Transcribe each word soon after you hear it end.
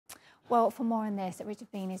Well, for more on this, Richard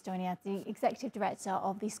Vigne is joining us, the Executive Director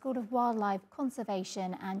of the School of Wildlife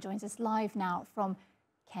Conservation, and joins us live now from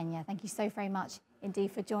Kenya. Thank you so very much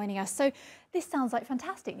indeed for joining us. So this sounds like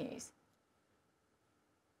fantastic news.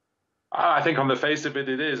 I think on the face of it,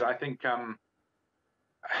 it is. I think,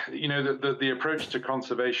 you know, the approach to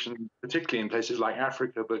conservation, particularly in places like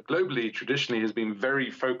Africa, but globally, traditionally has been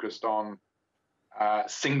very focused on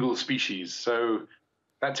single species. So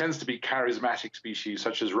that tends to be charismatic species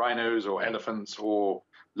such as rhinos or elephants or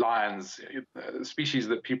lions, species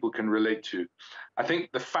that people can relate to. I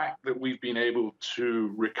think the fact that we've been able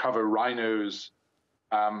to recover rhinos,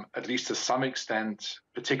 at least to some extent,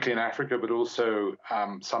 particularly in Africa, but also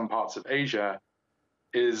some parts of Asia,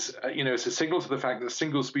 is, you know, it's a signal to the fact that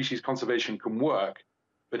single species conservation can work,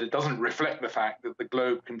 but it doesn't reflect the fact that the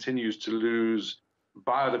globe continues to lose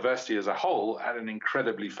biodiversity as a whole at an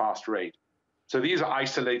incredibly fast rate. So these are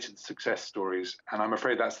isolated success stories, and I'm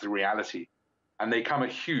afraid that's the reality. And they come at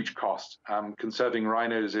huge cost. Conserving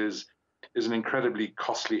rhinos is an incredibly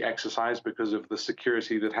costly exercise because of the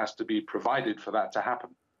security that has to be provided for that to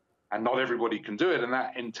happen. And not everybody can do it, and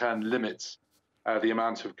that in turn limits the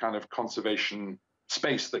amount of kind of conservation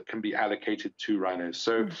space that can be allocated to rhinos.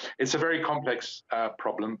 So it's a very complex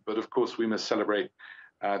problem, but of course we must celebrate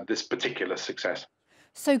this particular success.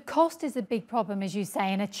 So cost is a big problem, as you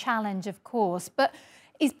say, and a challenge, of course. But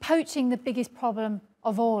is poaching the biggest problem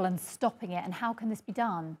of all and stopping it? And how can this be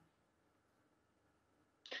done?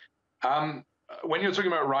 When you're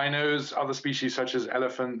talking about rhinos, other species such as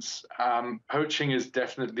elephants, poaching is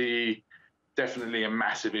definitely a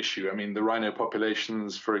massive issue. I mean, the rhino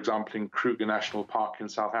populations, for example, in Kruger National Park in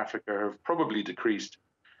South Africa have probably decreased,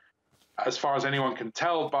 as far as anyone can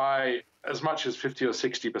tell, by as much as 50 or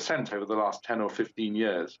 60% over the last 10 or 15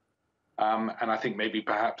 years. And I think maybe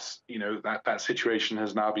perhaps, you know, that situation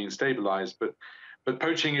has now been stabilized, but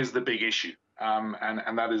poaching is the big issue.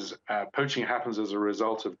 And that is, poaching happens as a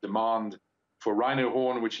result of demand for rhino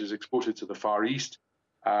horn, which is exported to the Far East,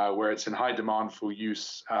 where it's in high demand for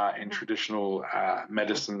use in traditional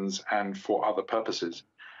medicines and for other purposes.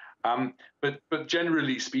 But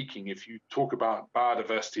generally speaking, if you talk about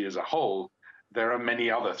biodiversity as a whole, there are many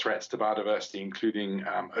other threats to biodiversity, including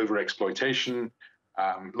overexploitation,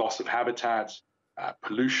 loss of habitat,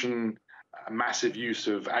 pollution, massive use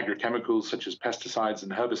of agrochemicals such as pesticides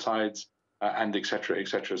and herbicides, and et cetera, et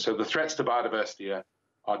cetera. So the threats to biodiversity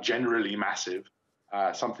are generally massive,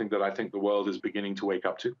 something that I think the world is beginning to wake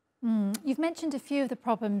up to. You've mentioned a few of the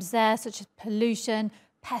problems there, such as pollution,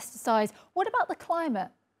 pesticides. What about the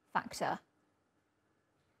climate factor?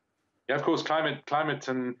 Yeah, of course, climate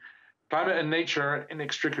and nature are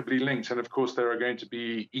inextricably linked. And of course, there are going to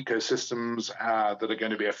be ecosystems that are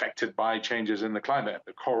going to be affected by changes in the climate.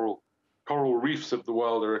 The coral reefs of the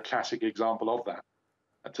world are a classic example of that,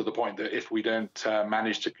 to the point that if we don't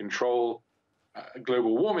manage to control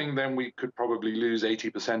global warming, then we could probably lose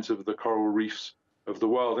 80% of the coral reefs of the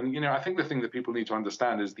world. And, you know, I think the thing that people need to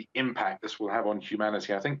understand is the impact this will have on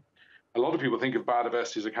humanity. I think a lot of people think of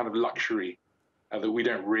biodiversity as a kind of luxury that we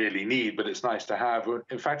don't really need, but it's nice to have.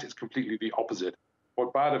 In fact, it's completely the opposite.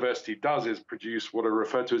 What biodiversity does is produce what are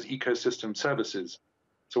referred to as ecosystem services.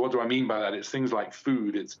 So what do I mean by that? It's things like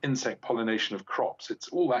food, it's insect pollination of crops, it's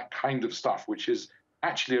all that kind of stuff, which is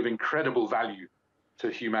actually of incredible value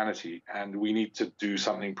to humanity. And we need to do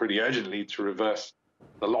something pretty urgently to reverse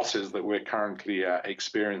the losses that we're currently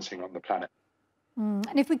experiencing on the planet.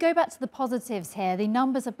 And if we go back to the positives here, the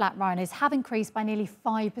numbers of black rhinos have increased by nearly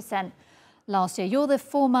 5% last year. You're the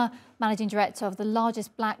former managing director of the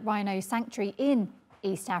largest black rhino sanctuary in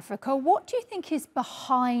East Africa. What do you think is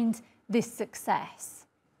behind this success?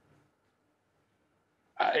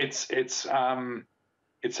 It's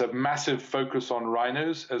a massive focus on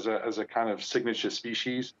rhinos as a kind of signature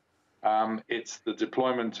species. It's the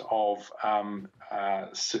deployment of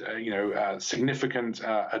significant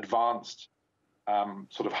advanced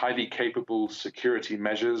sort of highly capable security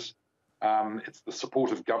measures. It's the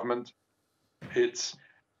support of government. It's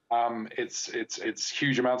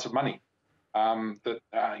huge amounts of money that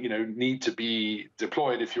need to be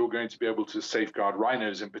deployed if you're going to be able to safeguard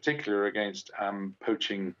rhinos in particular against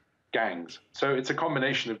poaching gangs. So it's a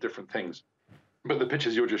combination of different things. But the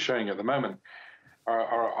pictures you're just showing at the moment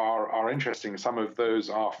are interesting. Some of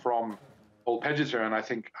those are from Olpejita, and I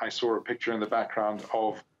think I saw a picture in the background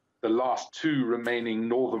of the last two remaining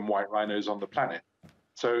northern white rhinos on the planet.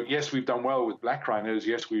 So yes, we've done well with black rhinos.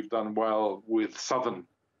 Yes, we've done well with southern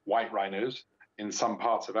white rhinos in some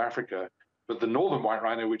parts of Africa. But the northern white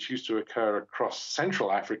rhino, which used to occur across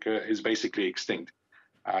Central Africa, is basically extinct.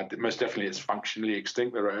 Most definitely, it's functionally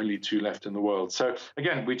extinct. There are only 2 left in the world. So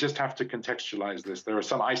again, we just have to contextualize this. There are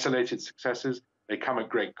some isolated successes. They come at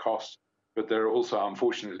great cost, but there are also,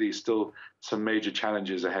 unfortunately, still some major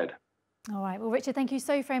challenges ahead. All right. Well, Richard, thank you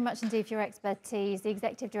so very much indeed for your expertise. The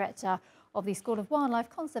Executive Director of the School of Wildlife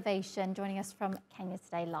Conservation, joining us from Kenya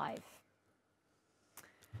today live.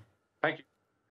 Thank you.